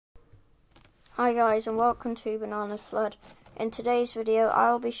Hi guys, and welcome to Banana's Flood. In today's video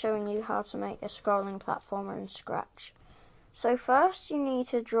I'll be showing you how to make a scrolling platformer in Scratch. So first you need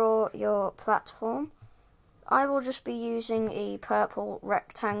to draw your platform. I will just be using a purple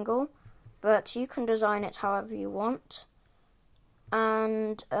rectangle, but you can design it however you want.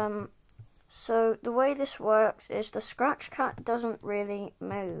 And so the way this works is the Scratch cat doesn't really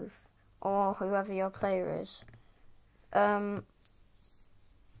move, or whoever your player is.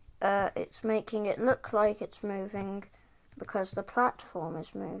 It's making it look like it's moving because the platform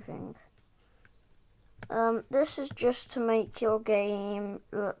is moving. This is just to make your game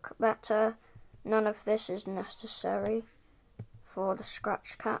look better. None of this is necessary for the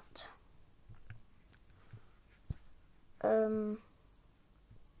Scratch cat.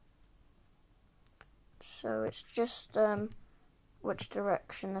 So it's just which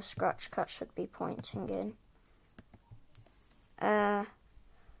direction the Scratch cat should be pointing in.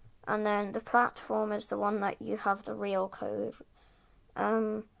 And then the platform is the one that you have the real code.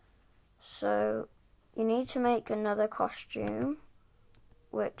 So you need to make another costume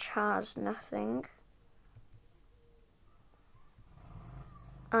which has nothing.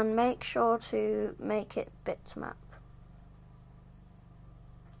 And make sure to make it bitmap.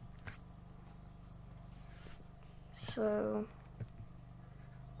 So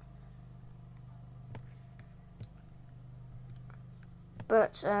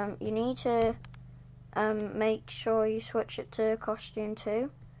but you need to make sure you switch it to costume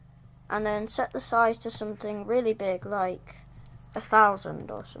 2 and then set the size to something really big like 1000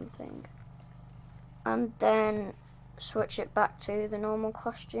 or something, and then switch it back to the normal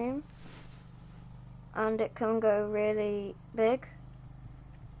costume and it can go really big.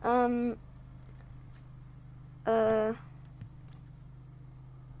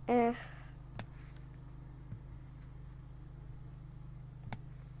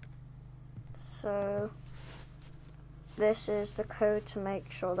 So this is the code to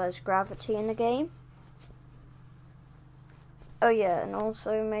make sure there's gravity in the game. Oh yeah, and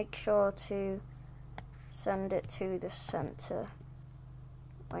also make sure to send it to the center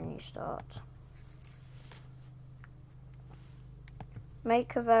when you start.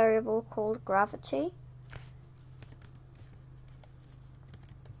 Make a variable called gravity.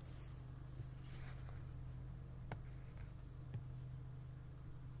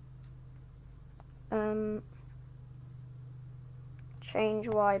 Change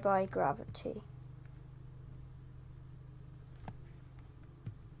y by gravity.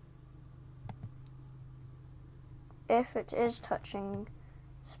 If it is touching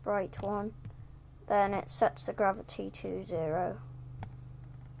sprite 1, then it sets the gravity to 0.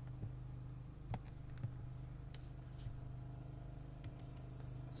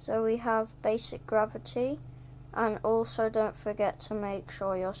 So we have basic gravity, and also don't forget to make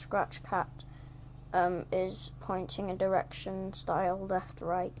sure your Scratch cat is pointing a direction style left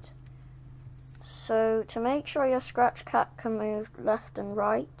right. So to make sure your Scratch cat can move left and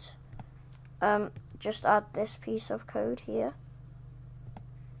right, just add this piece of code here.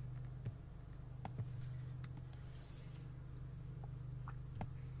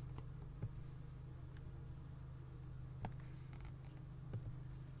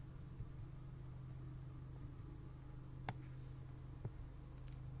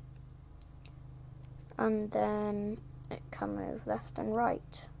 And then it can move left and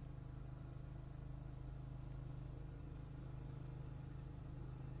right.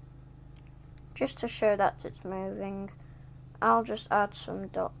 Just to show that it's moving, I'll just add some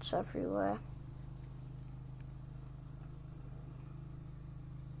dots everywhere.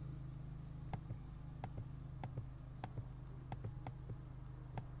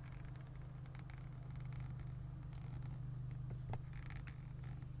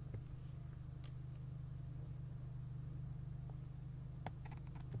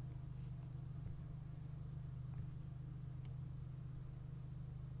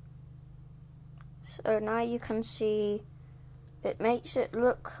 So now you can see it makes it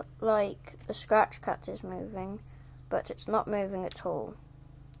look like the Scratch cat is moving, but it's not moving at all.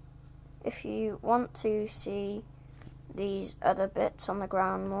 If you want to see these other bits on the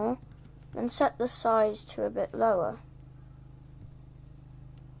ground more, then set the size to a bit lower.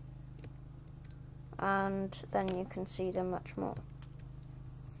 And then you can see them much more.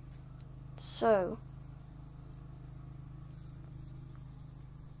 So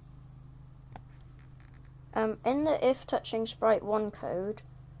in the if touching sprite 1 code,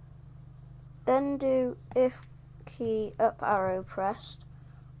 then do if key up arrow pressed,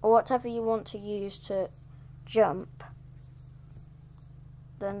 or whatever you want to use to jump,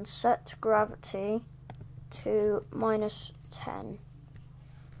 then set gravity to -10.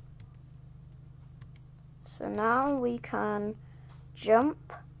 So now we can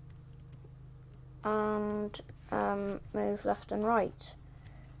jump and move left and right.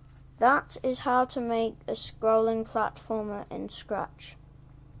 That is how to make a scrolling platformer in Scratch.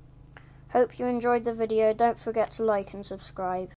 Hope you enjoyed the video. Don't forget to like and subscribe.